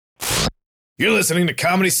You're listening to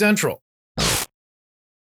Comedy Central.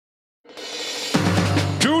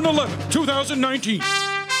 June 11, 2019.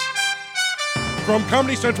 From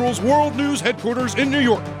Comedy Central's World News headquarters in New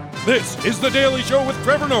York, this is The Daily Show with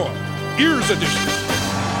Trevor Noah, Ears Edition.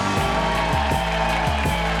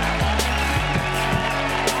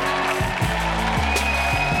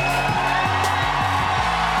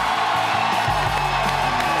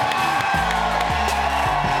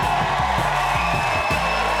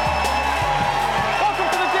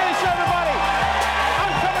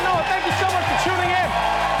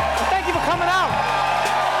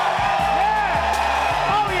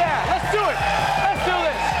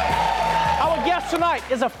 Tonight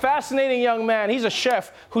is a fascinating young man. He's a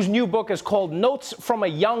chef whose new book is called Notes from a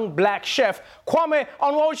Young Black Chef. Kwame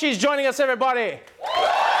Onwuachi is joining us, everybody. It's going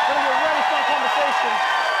to be a really fun conversation.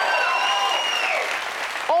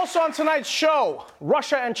 Also on tonight's show,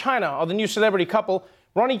 Russia and China are the new celebrity couple.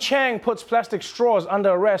 Ronnie Chang puts plastic straws under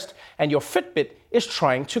arrest, and your Fitbit is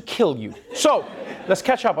trying to kill you. So, let's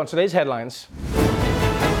catch up on today's headlines.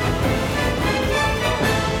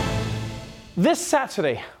 This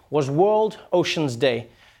Saturday was World Oceans Day.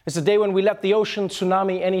 It's the day when we let the ocean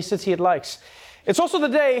tsunami any city it likes. It's also the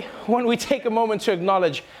day when we take a moment to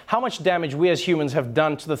acknowledge how much damage we as humans have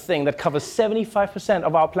done to the thing that covers 75%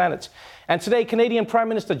 of our planet. And today, Canadian Prime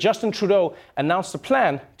Minister Justin Trudeau announced a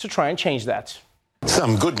plan to try and change that.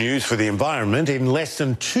 Some good news for the environment. In less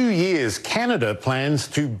than 2 years, Canada plans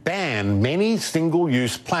to ban many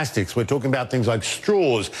single-use plastics. We're talking about things like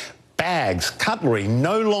straws, bags, cutlery,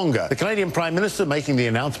 no longer. The Canadian Prime Minister making the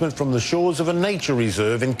announcement from the shores of a nature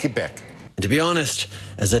reserve in Quebec. To be honest,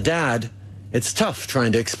 as a dad, it's tough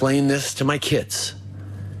trying to explain this to my kids.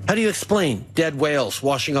 How do you explain dead whales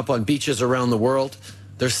washing up on beaches around the world,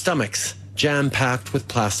 their stomachs jam-packed with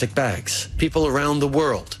plastic bags? People around the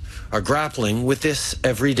world are grappling with this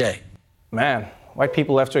every day. Man, white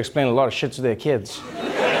people have to explain a lot of shit to their kids.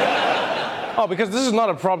 Oh, because this is not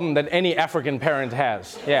a problem that any African parent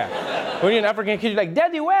has. Yeah. When you're an African kid, you're like,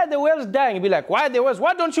 Daddy, why are the whales dying? You'd be like, why are the whales?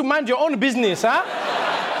 Why don't you mind your own business, huh?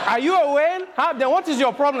 Are you a whale? Huh? Then what is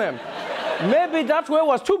your problem? Maybe that whale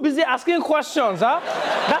was too busy asking questions, huh?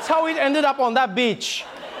 That's how it ended up on that beach.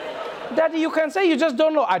 Daddy, you can say you just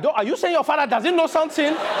don't know. Are you saying your father doesn't know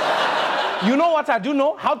something? You know what I do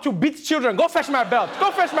know? How to beat children. Go fetch my belt.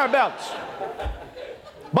 Go fetch my belt.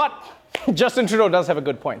 But Justin Trudeau does have a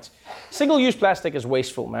good point. Single-use plastic is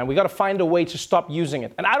wasteful, man. We got to find a way to stop using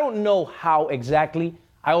it. And I don't know how exactly.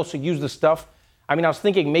 I also use the stuff. I mean, I was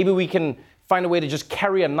thinking maybe we can find a way to just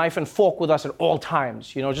carry a knife and fork with us at all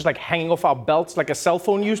times, you know, just like hanging off our belts like a cell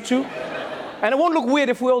phone used to. And it won't look weird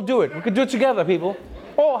if we all do it. We could do it together, people.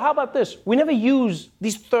 Oh, how about this? We never use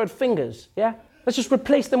these third fingers, yeah? Let's just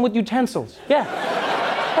replace them with utensils, yeah.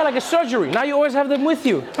 Yeah, like a surgery. Now you always have them with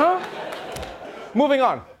you, huh? Moving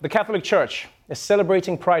on, the Catholic Church is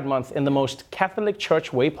celebrating Pride Month in the most Catholic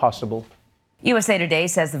Church way possible. USA Today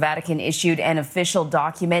says the Vatican issued an official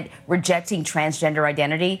document rejecting transgender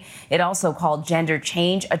identity. It also called gender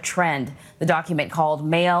change a trend. The document, called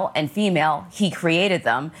Male and Female, He Created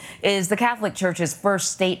Them, is the Catholic Church's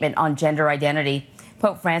first statement on gender identity.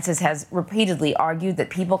 Pope Francis has repeatedly argued that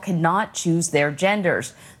people cannot choose their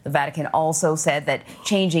genders. The Vatican also said that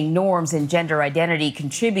changing norms in gender identity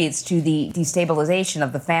contributes to the destabilization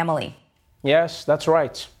of the family. Yes, that's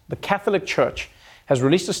right. The Catholic Church has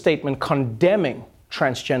released a statement condemning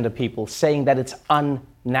transgender people, saying that it's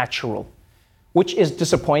unnatural, which is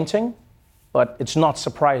disappointing, but it's not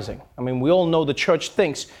surprising. I mean, we all know the church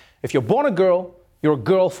thinks if you're born a girl, you're a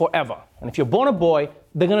girl forever. And if you're born a boy,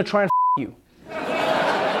 they're going to try and you.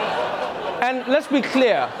 And let's be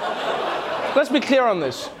clear. Let's be clear on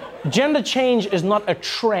this. Gender change is not a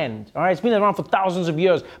trend, all right? It's been around for thousands of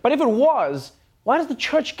years. But if it was, why does the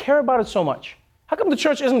church care about it so much? How come the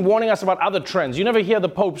church isn't warning us about other trends? You never hear the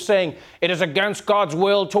Pope saying, it is against God's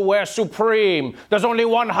will to wear supreme. There's only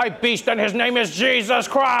one high beast and his name is Jesus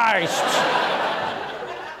Christ.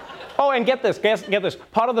 Oh, and get this.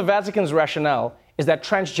 Part of the Vatican's rationale is that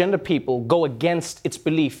transgender people go against its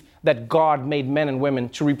belief that God made men and women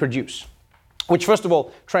to reproduce. Which, first of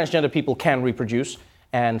all, transgender people can reproduce.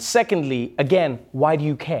 And secondly, again, why do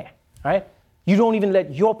you care, right? You don't even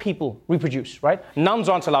let your people reproduce, right? Nuns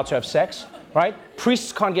aren't allowed to have sex, right?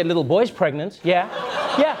 Priests can't get little boys pregnant. Yeah,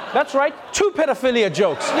 that's right. 2 pedophilia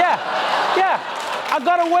jokes. Yeah. I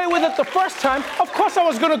got away with it the first time. Of course I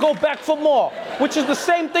was going to go back for more, which is the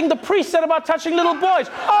same thing the priest said about touching little boys.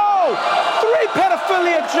 Oh, 3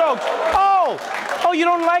 pedophilia jokes. Oh, you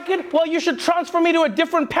don't like it? Well, you should transfer me to a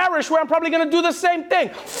different parish where I'm probably going to do the same thing.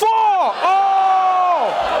 4.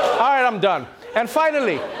 Oh! All right, I'm done. And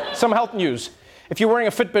finally, some health news. If you're wearing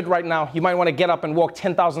a Fitbit right now, you might want to get up and walk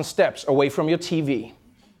 10,000 steps away from your TV.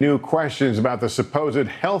 New questions about the supposed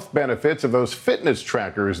health benefits of those fitness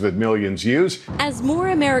trackers that millions use. As more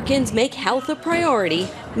Americans make health a priority,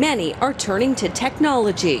 many are turning to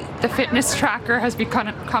technology. The fitness tracker has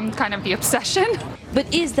become kind of the obsession.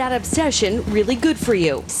 But is that obsession really good for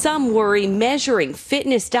you? Some worry measuring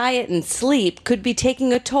fitness, diet, and sleep could be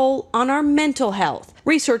taking a toll on our mental health.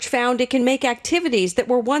 Research found it can make activities that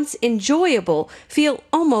were once enjoyable feel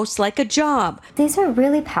almost like a job. These are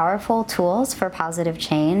really powerful tools for positive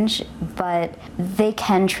change, but they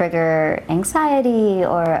can trigger anxiety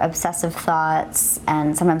or obsessive thoughts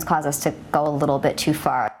and sometimes cause us to go a little bit too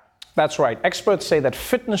far. That's right. Experts say that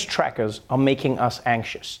fitness trackers are making us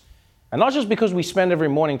anxious. And not just because we spend every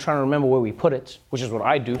morning trying to remember where we put it, which is what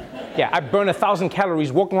I do. Yeah, I burn 1,000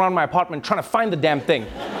 calories walking around my apartment trying to find the damn thing.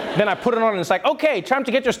 Then I put it on and it's like, okay, time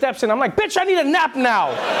to get your steps in. I'm like, bitch, I need a nap now.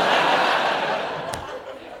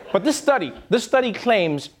 But this study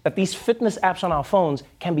claims that these fitness apps on our phones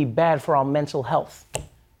can be bad for our mental health.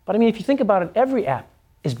 But I mean, if you think about it, every app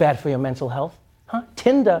is bad for your mental health.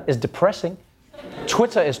 Tinder is depressing.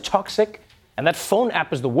 Twitter is toxic. And that phone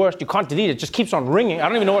app is the worst. You can't delete it. It just keeps on ringing. I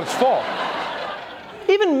don't even know what it's for.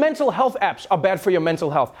 Even mental health apps are bad for your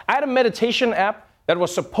mental health. I had a meditation app that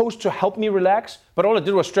was supposed to help me relax, but all it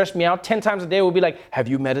did was stress me out. 10 times a day it would be like, have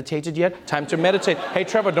you meditated yet? Time to meditate. Hey,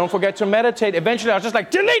 Trevor, don't forget to meditate. Eventually I was just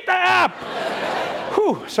like, delete the app!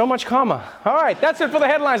 Whew, so much karma. All right, that's it for the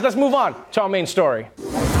headlines. Let's move on to our main story.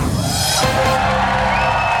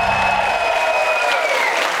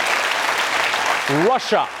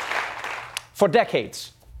 Russia. For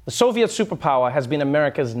decades, the Soviet superpower has been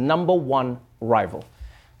America's #1 rival.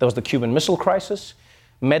 There was the Cuban Missile Crisis,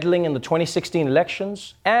 meddling in the 2016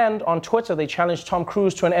 elections, and on Twitter they challenged Tom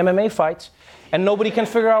Cruise to an MMA fight, and nobody can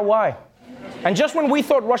figure out why. And just when we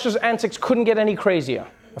thought Russia's antics couldn't get any crazier,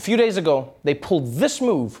 a few days ago, they pulled this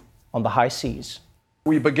move on the high seas.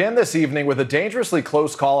 We begin this evening with a dangerously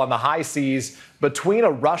close call on the high seas between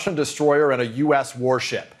a Russian destroyer and a U.S.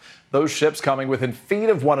 warship. Those ships coming within feet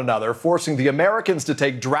of one another, forcing the Americans to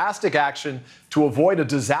take drastic action to avoid a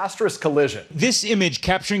disastrous collision. This image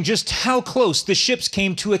capturing just how close the ships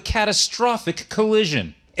came to a catastrophic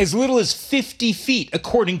collision. As little as 50 feet,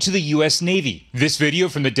 according to the U.S. Navy. This video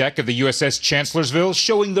from the deck of the USS Chancellorsville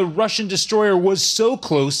showing the Russian destroyer was so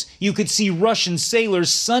close you could see Russian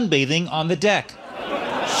sailors sunbathing on the deck.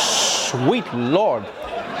 Sweet Lord.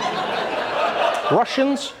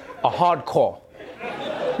 Russians are hardcore.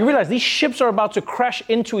 You realize these ships are about to crash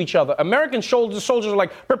into each other. American soldiers are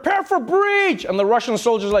like, prepare for breach! And the Russian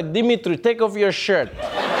soldiers are like, Dimitri, take off your shirt.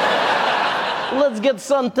 Let's get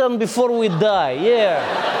suntan before we die,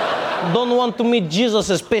 yeah. Don't want to meet Jesus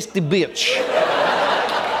as pasty bitch.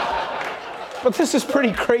 But this is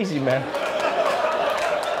pretty crazy, man.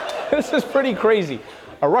 This is pretty crazy.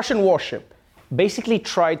 A Russian warship basically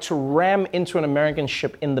tried to ram into an American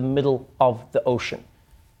ship in the middle of the ocean.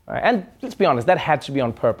 And let's be honest, that had to be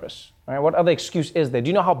on purpose. What other excuse is there? Do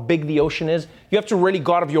you know how big the ocean is? You have to really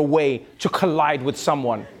go out of your way to collide with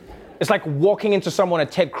someone. It's like walking into someone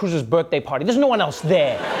at Ted Cruz's birthday party. There's no one else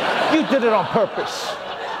there. You did it on purpose.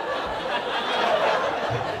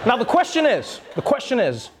 Now the question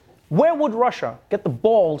is, where would Russia get the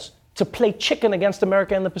balls to play chicken against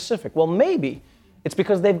America in the Pacific? Well, maybe it's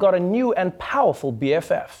because they've got a new and powerful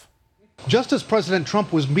BFF. Just as President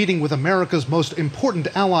Trump was meeting with America's most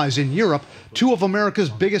important allies in Europe, two of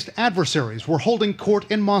America's biggest adversaries were holding court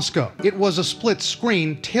in Moscow. It was a split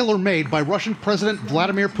screen tailor-made by Russian President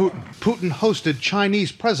Vladimir Putin. Putin hosted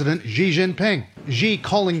Chinese President Xi Jinping. Xi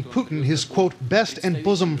calling Putin his, quote, best and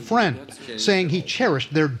bosom friend, saying he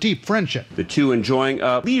cherished their deep friendship. The two enjoying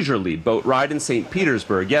a leisurely boat ride in St.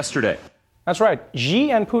 Petersburg yesterday. That's right.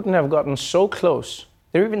 Xi and Putin have gotten so close.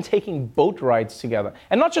 They're even taking boat rides together.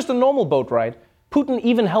 And not just a normal boat ride. Putin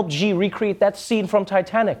even helped Xi recreate that scene from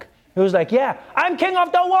Titanic. He was like, yeah, I'm king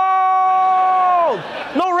of the world!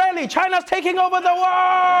 No, really, China's taking over the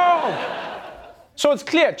world! So it's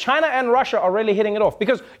clear, China and Russia are really hitting it off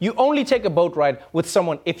because you only take a boat ride with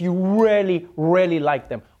someone if you really, really like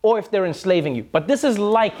them or if they're enslaving you. But this is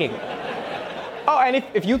liking. Oh, and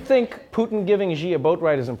if you think Putin giving Xi a boat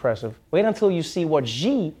ride is impressive, wait until you see what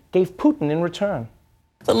Xi gave Putin in return.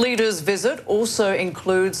 The leaders' visit also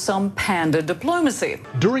includes some panda diplomacy.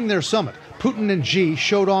 During their summit, Putin and Xi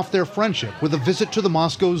showed off their friendship with a visit to the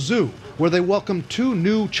Moscow Zoo, where they welcomed two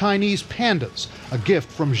new Chinese pandas, a gift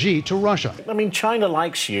from Xi to Russia. I mean, China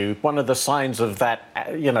likes you. One of the signs of that,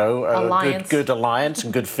 good alliance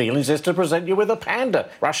and good feelings is to present you with a panda.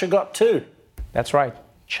 Russia got two. That's right.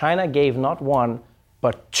 China gave not one,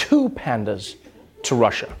 but two pandas to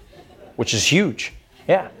Russia. which is huge.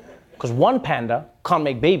 Yeah, because one panda can't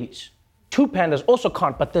make babies. 2 pandas also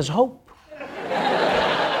can't, but there's hope.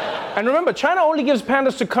 And remember, China only gives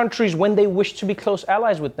pandas to countries when they wish to be close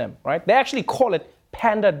allies with them, right? They actually call it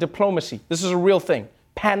panda diplomacy. This is a real thing.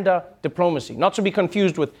 Panda diplomacy. Not to be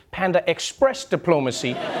confused with Panda Express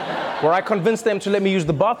diplomacy, where I convinced them to let me use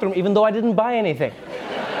the bathroom even though I didn't buy anything.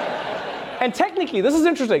 And technically, this is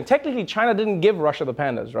interesting, technically China didn't give Russia the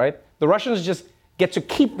pandas, right? The Russians just get to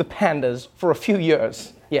keep the pandas for a few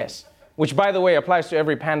years, yes. Which, by the way, applies to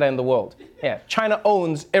every panda in the world. Yeah, China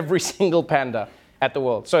owns every single panda at the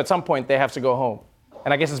world. So at some point, they have to go home.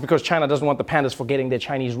 And I guess it's because China doesn't want the pandas forgetting their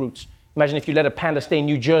Chinese roots. Imagine if you let a panda stay in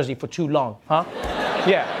New Jersey for too long, huh?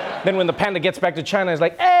 Yeah. Then when the panda gets back to China, it's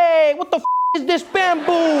like, hey, what the is this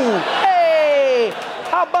bamboo? Hey,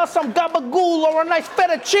 how about some gabagool or a nice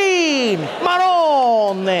fettuccine?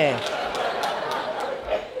 Marrone.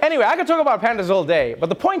 Anyway, I could talk about pandas all day, but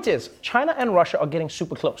the point is, China and Russia are getting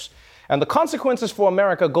super close. And the consequences for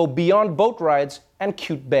America go beyond boat rides and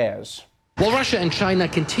cute bears. While Russia and China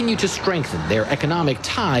continue to strengthen their economic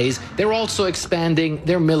ties, they're also expanding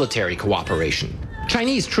their military cooperation.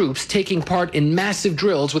 Chinese troops taking part in massive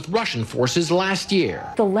drills with Russian forces last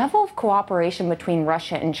year. The level of cooperation between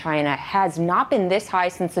Russia and China has not been this high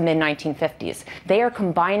since the mid-1950s. They are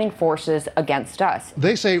combining forces against us.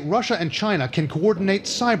 They say Russia and China can coordinate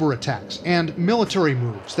cyber attacks and military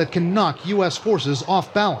moves that can knock U.S. forces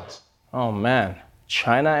off balance. Oh man,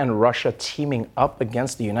 China and Russia teaming up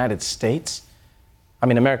against the United States? I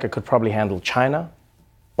mean, America could probably handle China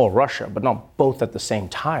or Russia, but not both at the same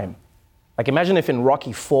time. Like, imagine if in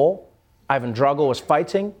Rocky IV, Ivan Drago was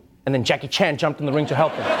fighting, and then Jackie Chan jumped in the ring to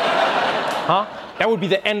help him. Huh? That would be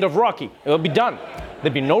the end of Rocky. It would be done.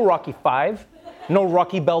 There'd be no Rocky V, no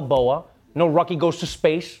Rocky Balboa, no Rocky Goes to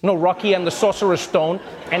Space, no Rocky and the Sorcerer's Stone,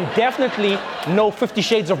 and definitely no 50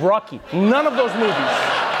 Shades of Rocky. None of those movies.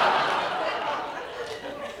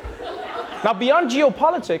 Now, beyond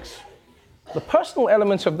geopolitics, the personal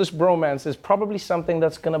elements of this bromance is probably something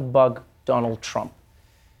that's gonna bug Donald Trump.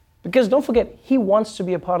 Because don't forget, he wants to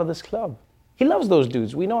be a part of this club. He loves those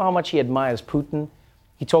dudes. We know how much he admires Putin.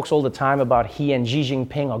 He talks all the time about he and Xi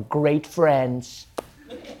Jinping are great friends.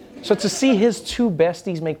 So to see his 2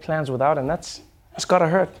 besties make plans without him, that's gotta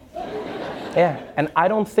hurt. Yeah, and I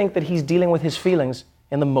don't think that he's dealing with his feelings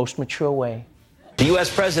in the most mature way. The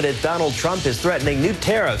U.S. President Donald Trump is threatening new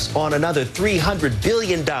tariffs on another $300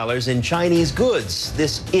 billion in Chinese goods.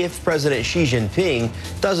 This if President Xi Jinping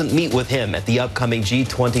doesn't meet with him at the upcoming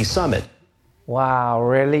G20 summit. Wow,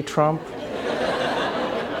 really, Trump?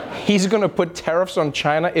 He's gonna put tariffs on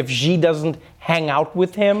China if Xi doesn't hang out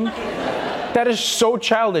with him? That is so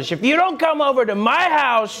childish. If you don't come over to my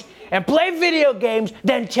house and play video games,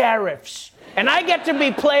 then tariffs. And I get to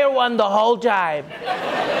be player 1 the whole time.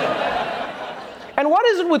 And what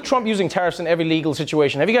is it with Trump using tariffs in every legal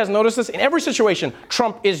situation? Have you guys noticed this? In every situation,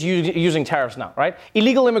 Trump is using tariffs now, right?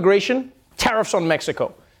 Illegal immigration, tariffs on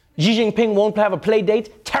Mexico. Xi Jinping won't have a play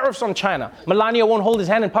date, tariffs on China. Melania won't hold his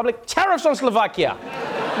hand in public, tariffs on Slovakia.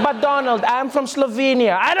 But Donald, I'm from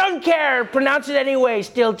Slovenia. I don't care, pronounce it anyway,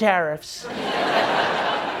 still tariffs.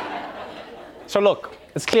 So look,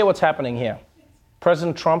 it's clear what's happening here.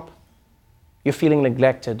 President Trump, you're feeling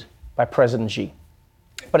neglected by President Xi.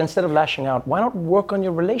 But instead of lashing out, why not work on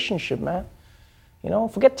your relationship, man? You know,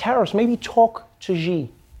 forget tariffs. Maybe talk to Xi.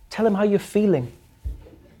 Tell him how you're feeling.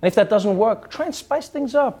 And if that doesn't work, try and spice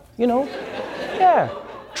things up, you know? Yeah.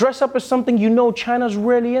 Dress up as something you know China's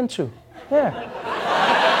really into. Yeah.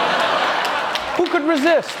 Who could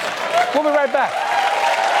resist? We'll be right back.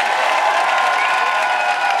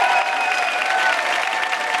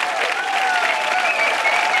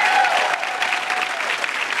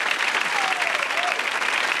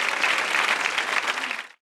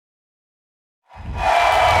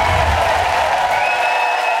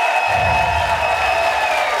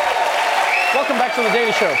 To The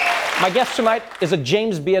Daily Show. My guest tonight is a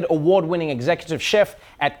James Beard award-winning executive chef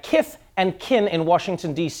at Kith and Kin in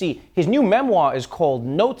Washington, D.C. His new memoir is called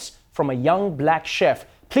Notes from a Young Black Chef.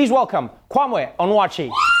 Please welcome Kwame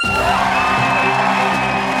Onwuachi.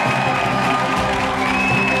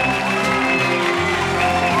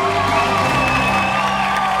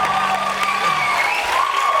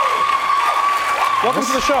 Welcome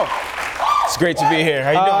to the show. It's great to be here.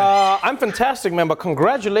 How you doing? I'm fantastic, man, but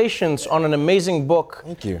congratulations on an amazing book.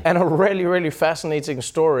 Thank you. And a really, really fascinating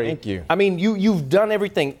story. Thank you. I mean, you've done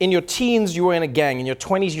everything. In your teens, you were in a gang. In your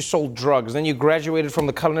 20s, you sold drugs. Then you graduated from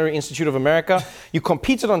the Culinary Institute of America. You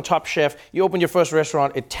competed on Top Chef. You opened your first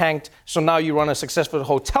restaurant. It tanked. So now you run a successful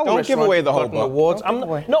hotel restaurant. Don't give away the whole book. Awards.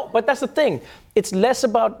 No, but that's the thing. It's less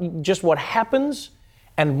about just what happens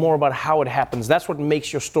and more about how it happens. That's what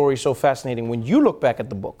makes your story so fascinating. When you look back at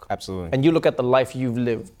the book, Absolutely. and you look at the life you've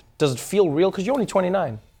lived, does it feel real? Because you're only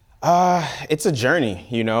 29. It's a journey,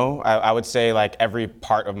 you know. I would say like every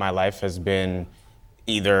part of my life has been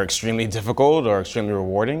either extremely difficult or extremely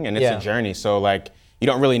rewarding, and it's a journey. So like you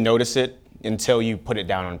don't really notice it until you put it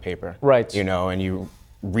down on paper. Right. You know, and you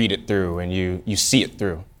read it through and you see it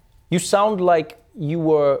through. You sound like you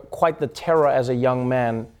were quite the terror as a young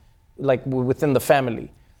man, like within the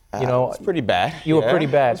family. You know, it's pretty bad. You were pretty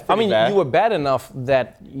bad. Pretty bad. You were bad enough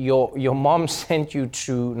that your mom sent you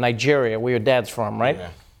to Nigeria, where your dad's from, right? Yeah.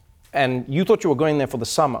 And you thought you were going there for the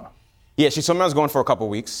summer. Yeah, she told me I was going for a couple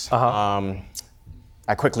weeks.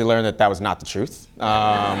 I quickly learned that was not the truth.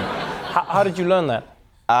 How did you learn that?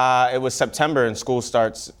 It was September, and school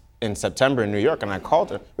starts in September in New York, and I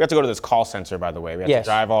called her. We had to go to this call center, by the way. We had to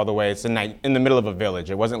drive all the way. It's in the middle of a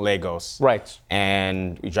village. It wasn't Lagos. Right.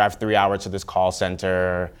 And we drive 3 hours to this call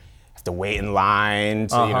center. Have to wait in line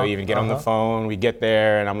to even get on the phone. We get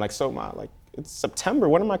there, and I'm like, so Ma, like it's September.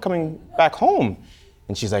 When am I coming back home?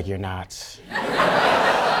 And she's like, you're not.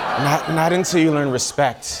 Not until you learn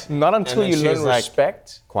respect. Not until you learn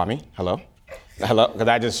respect? Kwame, hello? Hello? Because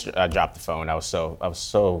I just dropped the phone. I was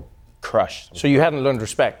so crushed. So you hadn't learned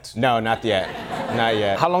respect? No, not yet. Not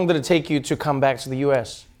yet. How long did it take you to come back to the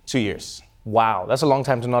US? 2 years. Wow, that's a long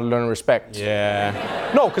time to not learn respect.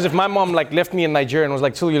 Yeah. No, because if my mom like left me in Nigeria and was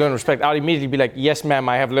like, till you learn respect, I'd immediately be like, yes, ma'am,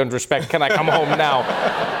 I have learned respect. Can I come home now?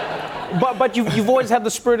 But you've always had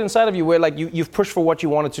the spirit inside of you where like you've pushed for what you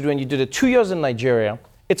wanted to do, and you did it 2 years in Nigeria.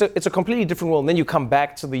 It's a completely different world. And then you come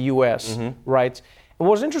back to the US, right? And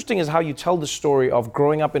what's interesting is how you tell the story of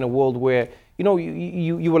growing up in a world where, you know,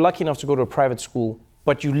 you were lucky enough to go to a private school,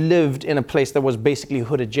 but you lived in a place that was basically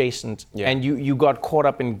hood adjacent, and you got caught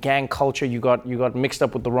up in gang culture. You got mixed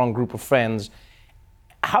up with the wrong group of friends.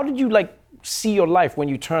 How did you like see your life when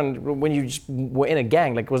you just were in a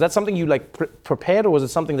gang? Like, was that something you like prepared, or was it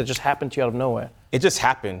something that just happened to you out of nowhere? It just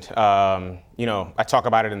happened. You know, I talk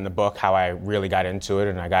about it in the book how I really got into it,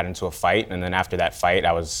 and I got into a fight, and then after that fight,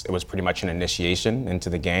 it was pretty much an initiation into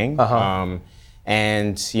the gang.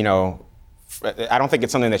 And you know, I don't think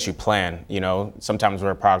it's something that you plan. You know, sometimes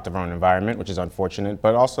we're a product of our own environment, which is unfortunate,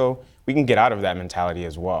 but also we can get out of that mentality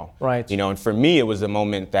as well. Right. You know, and for me, it was the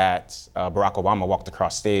moment that Barack Obama walked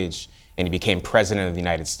across stage and he became president of the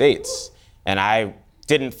United States. And I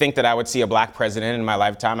didn't think that I would see a black president in my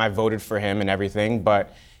lifetime. I voted for him and everything,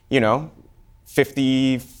 but you know,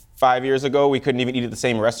 55 years ago, we couldn't even eat at the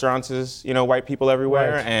same restaurants as, you know, white people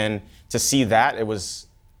everywhere. Right. And to see that,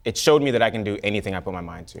 it showed me that I can do anything I put my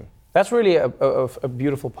mind to. That's really a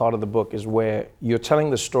beautiful part of the book, is where you're telling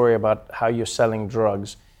the story about how you're selling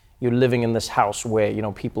drugs. You're living in this house where, you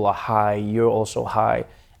know, people are high, you're also high,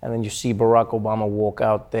 and then you see Barack Obama walk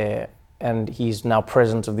out there, and he's now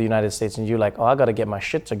president of the United States, and you're like, oh, I gotta get my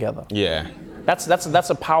shit together. Yeah. That's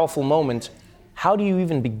a powerful moment. How do you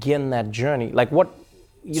even begin that journey? Like what,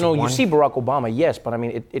 you see Barack Obama, yes, but I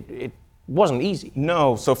mean, it wasn't easy.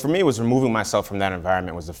 No, so for me, it was removing myself from that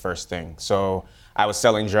environment was the first thing. So I was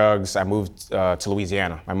selling drugs. I moved to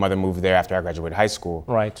Louisiana. My mother moved there after I graduated high school.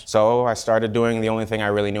 Right. So I started doing the only thing I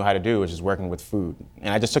really knew how to do, which is working with food.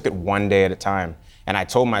 And I just took it one day at a time. And I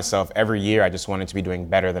told myself every year I just wanted to be doing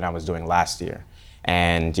better than I was doing last year.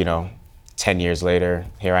 And, you know, 10 years later,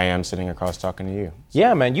 here I am sitting across talking to you.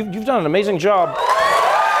 Yeah, man, you've done an amazing job,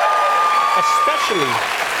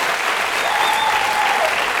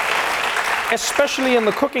 especially in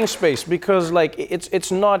the cooking space, because like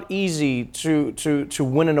it's not easy to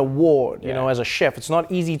win an award, you know, as a chef. It's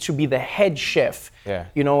not easy to be the head chef,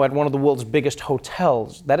 you know, at one of the world's biggest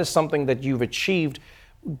hotels. That is something that you've achieved.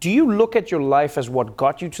 Do you look at your life as what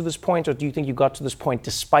got you to this point, or do you think you got to this point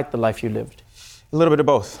despite the life you lived? A little bit of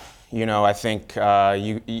both. You know, I think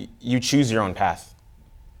you choose your own path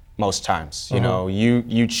most times. You know,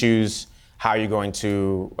 you choose how you're going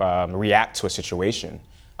to react to a situation.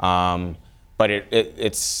 But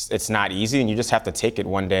it's not easy, and you just have to take it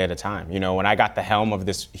one day at a time. You know, when I got the helm of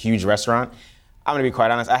this huge restaurant, I'm gonna be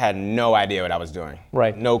quite honest, I had no idea what I was doing.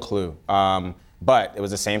 Right. No clue. But it was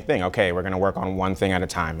the same thing. Okay, we're gonna work on one thing at a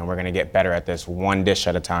time, and we're gonna get better at this, one dish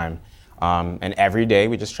at a time. And every day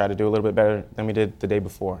we just try to do a little bit better than we did the day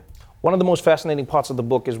before. One of the most fascinating parts of the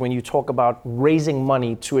book is when you talk about raising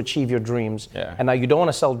money to achieve your dreams. Yeah. And now you don't want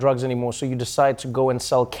to sell drugs anymore, so you decide to go and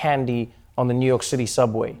sell candy on the New York City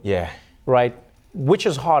subway. Yeah. Right? Which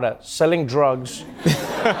is harder, selling drugs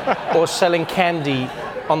or selling candy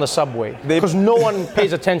on the subway? Because no one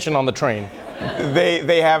pays attention on the train.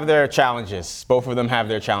 They have their challenges. Both of them have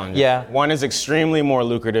their challenges. Yeah. One is extremely more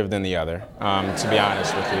lucrative than the other, to be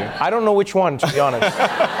honest with you. I don't know which one, to be honest.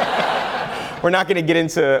 we're not going to get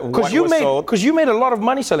into what was sold. Because you made a lot of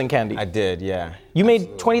money selling candy. I did, yeah. You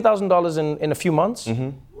made $20,000 in a few months? Mm-hmm.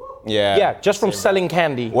 Yeah. Yeah, just from selling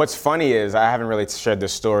candy. What's funny is, I haven't really shared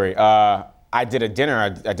this story. I did a dinner,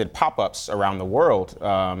 I did pop-ups around the world,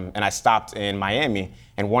 and I stopped in Miami.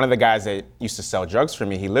 And one of the guys that used to sell drugs for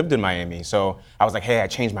me, he lived in Miami. So I was like, hey, I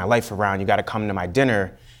changed my life around. You got to come to my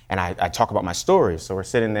dinner. And I talk about my story. So we're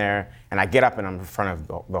sitting there, and I get up and I'm in front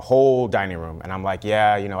of the whole dining room. And I'm like,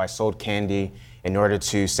 yeah, you know, I sold candy in order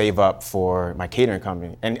to save up for my catering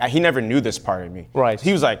company. And he never knew this part of me. Right.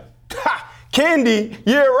 He was like, ha, candy,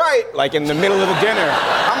 yeah, right. Like in the middle of the dinner.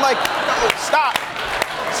 I'm like, no, stop.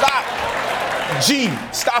 G,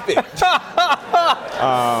 stop it.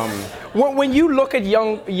 When you look at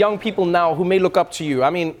young people now who may look up to you, I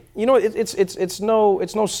mean, you know, it's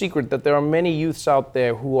no secret that there are many youths out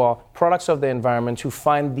there who are products of their environment, who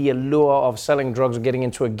find the allure of selling drugs or getting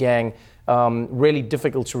into a gang really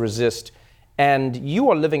difficult to resist. And you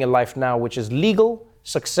are living a life now which is legal,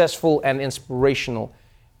 successful, and inspirational.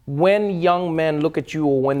 When young men look at you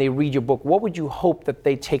or when they read your book, what would you hope that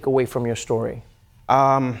they take away from your story?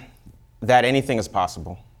 That anything is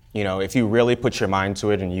possible. You know, if you really put your mind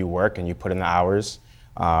to it and you work and you put in the hours,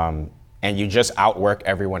 and you just outwork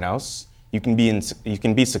everyone else, you can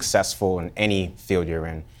be successful in any field you're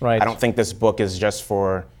in. Right. I don't think this book is just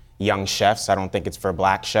for young chefs. I don't think it's for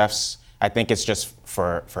black chefs. I think it's just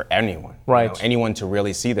for anyone. Right. You know, anyone to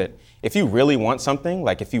really see that if you really want something,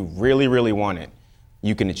 like if you really, really want it,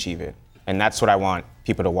 you can achieve it. And that's what I want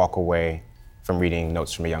people to walk away from reading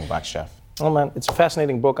Notes from a Young Black Chef. Oh man, it's a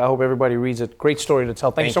fascinating book. I hope everybody reads it. Great story to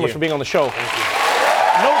tell. Thank you so much for being on the show. Thank you.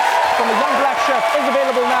 Notes from a Young Black Chef is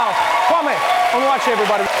available now. Kwame, Onwuachi,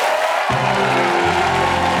 everybody.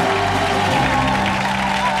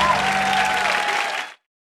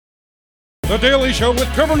 The Daily Show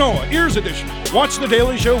with Trevor Noah, Ears Edition. Watch The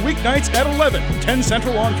Daily Show weeknights at 11, 10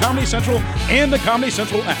 Central on Comedy Central and the Comedy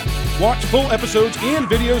Central app. Watch full episodes and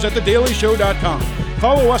videos at thedailyshow.com.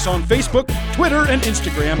 Follow us on Facebook, Twitter, and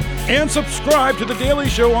Instagram, and subscribe to The Daily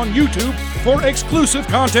Show on YouTube for exclusive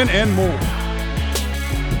content and more.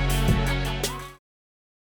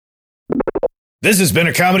 This has been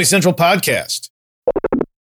a Comedy Central podcast.